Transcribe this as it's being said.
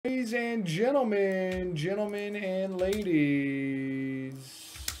ladies and gentlemen, gentlemen and ladies,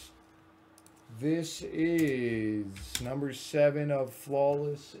 this is number 7 of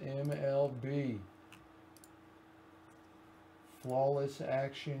Flawless MLB. Flawless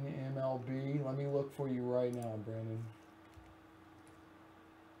Action MLB. Let me look for you right now, Brandon.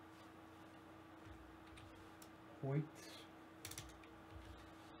 Wait.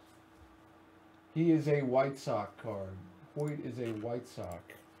 He is a White Sox card. Hoyt is a White Sox.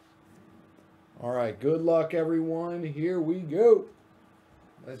 All right, good luck, everyone. Here we go.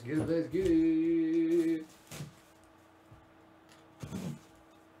 Let's get it. Let's get it.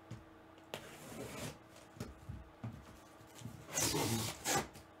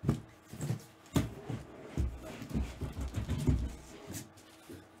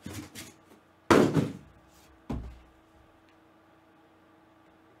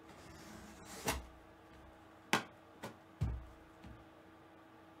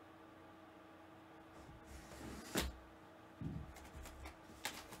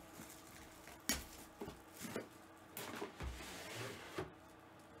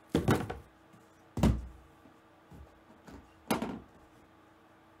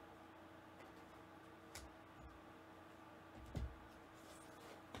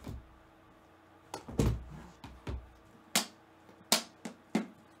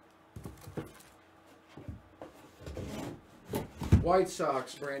 White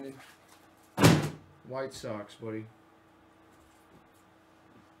Sox, Brandon. White Sox, buddy.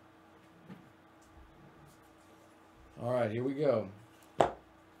 All right, here we go.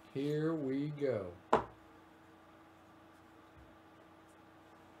 Here we go.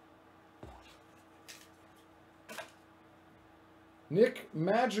 Nick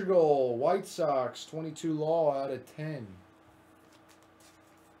Madrigal, White Sox, 22 Law out of 10.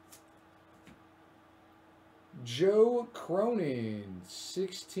 Joe Cronin,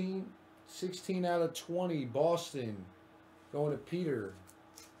 16 out of 20, Boston, going to Peter.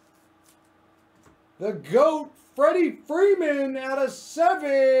 The GOAT, Freddie Freeman, out of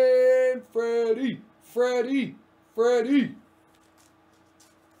 7. Freddie.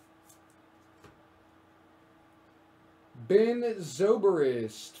 Ben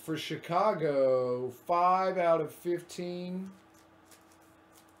Zobrist for Chicago, 5 out of 15.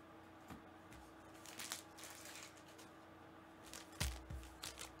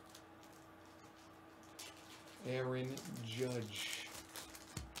 Aaron Judge.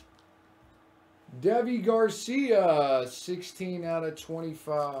 Devi Garcia, 16 out of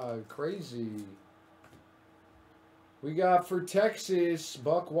 25. Crazy. We got for Texas,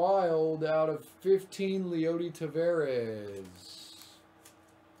 Buck Wild, out of 15, Leody Taveras.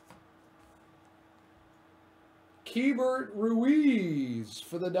 Keibert Ruiz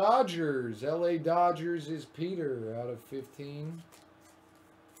for the Dodgers. LA Dodgers is Peter, out of 15.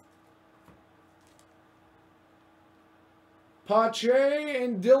 Pache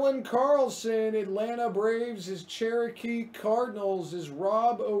and Dylan Carlson, Atlanta Braves is Cherokee Cardinals is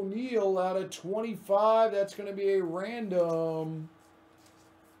Rob O'Neill out of 25. That's going to be a random.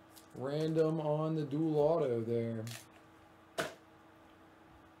 Random on the dual auto there.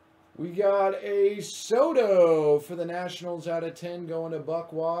 We got a Soto for the Nationals out of 10 going to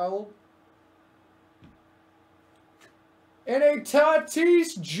Buck Wild. And a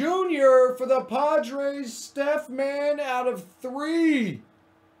Tatis Jr. for the Padres, Steph Man out of 3.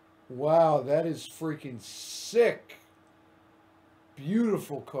 Wow, that is freaking sick.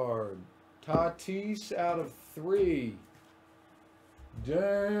 Beautiful card. Tatis out of 3.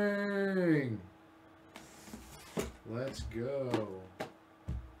 Dang. Let's go.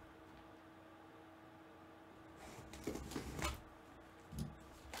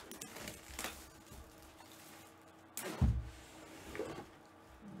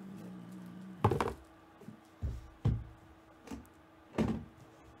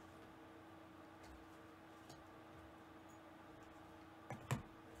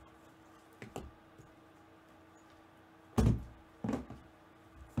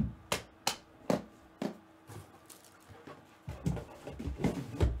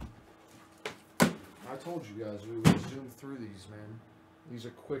 I told you guys we would zoom through these, man. These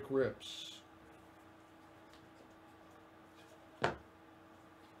are quick rips.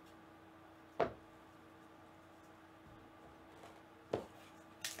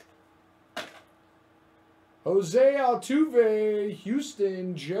 Jose Altuve,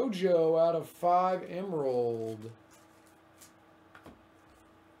 Houston, JoJo out of 5, Emerald.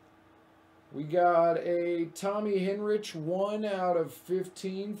 We got a Tommy Henrich, 1 out of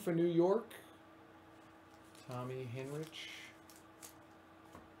 15 for New York. Tommy Henrich.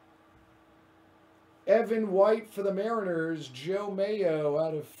 Evan White for the Mariners. Joe Mayo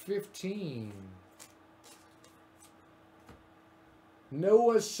out of 15.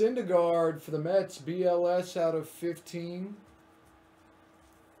 Noah Syndergaard for the Mets. BLS out of 15.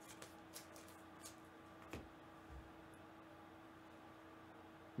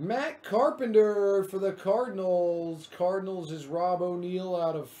 Matt Carpenter for the Cardinals. Cardinals is Rob O'Neill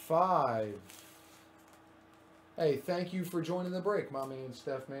out of 5. Hey, thank you for joining the break, my man,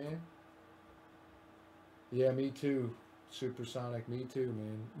 Steph, man. Yeah, me too. Supersonic, me too,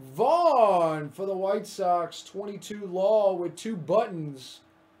 man. Vaughn for the White Sox. 22 Law with 2 buttons.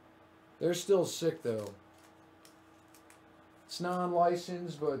 They're still sick, though. It's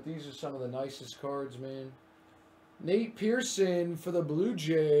non-licensed, but these are some of the nicest cards, man. Nate Pearson for the Blue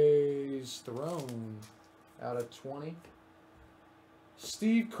Jays. Throne out of 20.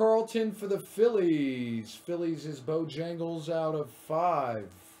 Steve Carlton for the Phillies. Phillies is Bojangles out of 5.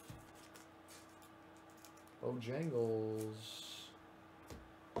 Bojangles.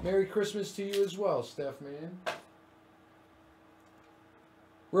 Merry Christmas to you as well, Steph, man.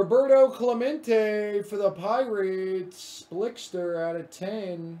 Roberto Clemente for the Pirates. Blickster out of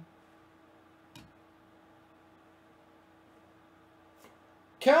 10.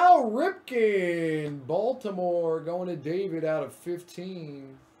 Cal Ripken, Baltimore, going to David out of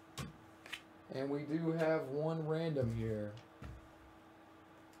 15. And we do have one random here.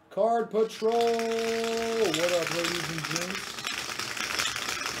 Card Patrol. What up, ladies and gents?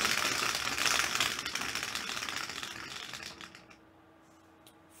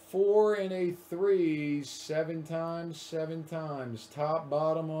 Four and a 3, 7 times, 7 times. Top,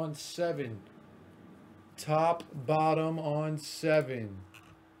 bottom on 7. Top, bottom on 7.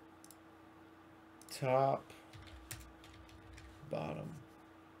 Top, bottom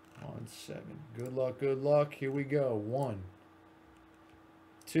on 7. Good luck, good luck. Here we go. 1,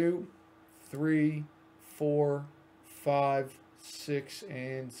 2, 3, 4, 5, 6,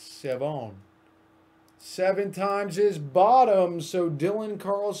 and 7. 7 times is bottom. So Dylan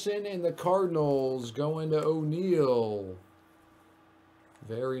Carlson and the Cardinals going to O'Neill.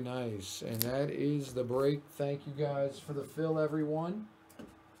 Very nice. And that is the break. Thank you guys for the fill, everyone.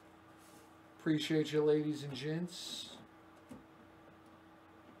 Appreciate you, ladies and gents.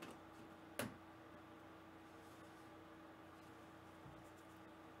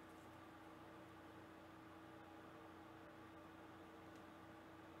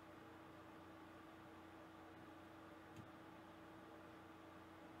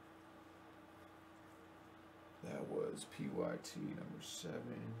 That was PYT number 7.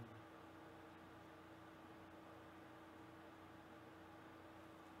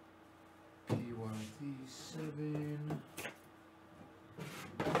 PYT 7.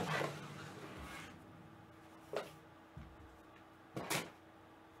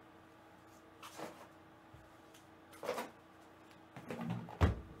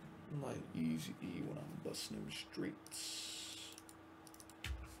 Like Easy E when I'm busting them streets.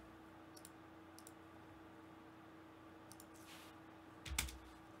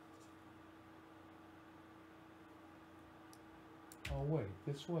 Oh wait,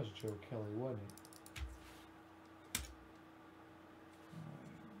 this was Joe Kelly, wasn't it?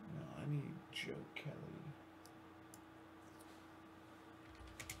 No, I need Joe Kelly.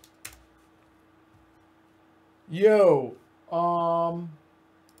 Yo,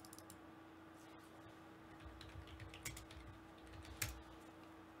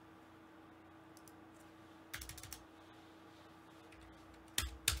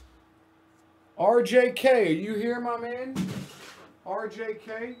 RJK, are you here, my man?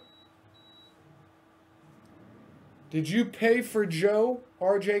 RJK? Did you pay for Joe,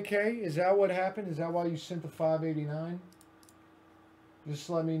 RJK? Is that what happened? Is that why you sent the $5.89? Just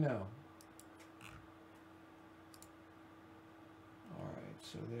let me know. Alright,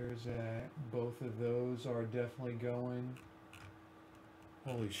 so there's that. Both of those are definitely going.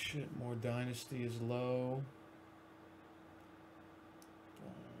 Holy shit, more Dynasty is low.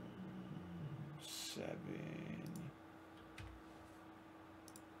 7.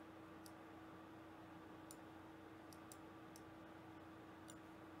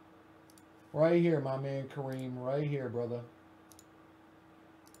 Right here, my man Kareem. Right here, brother.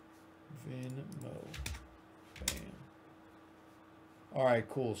 Venmo. Bam. All right,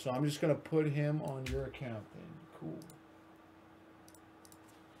 cool. So I'm just going to put him on your account then. Cool.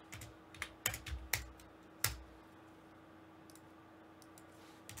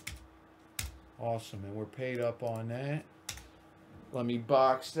 Awesome. And we're paid up on that. Let me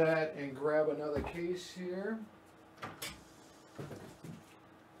box that and grab another case here.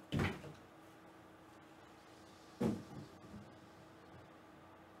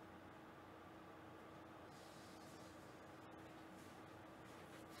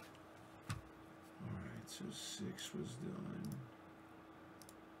 So 6 was done.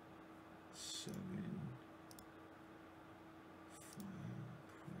 7. 5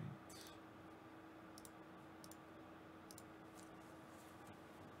 points.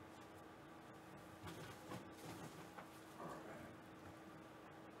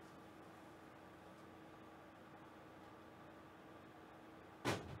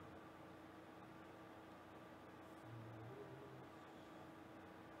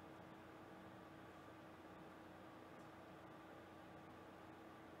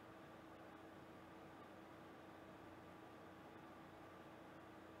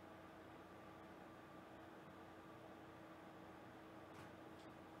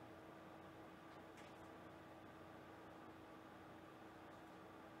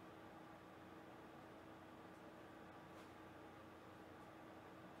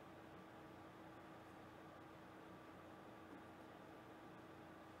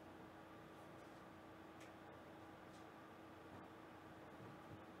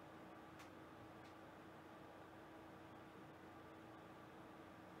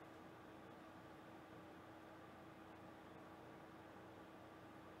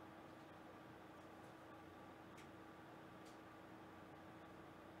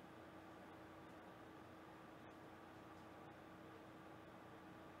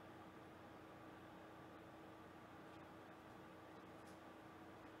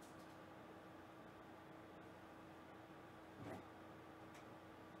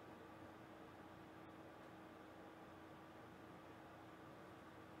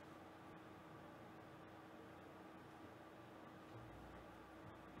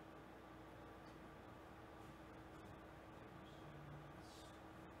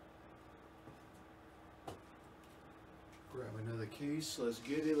 Grab another case. Let's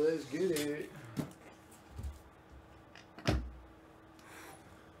get it. Let's get it.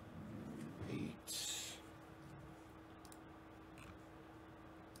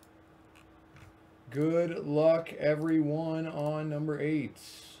 Good luck, everyone, on number 8.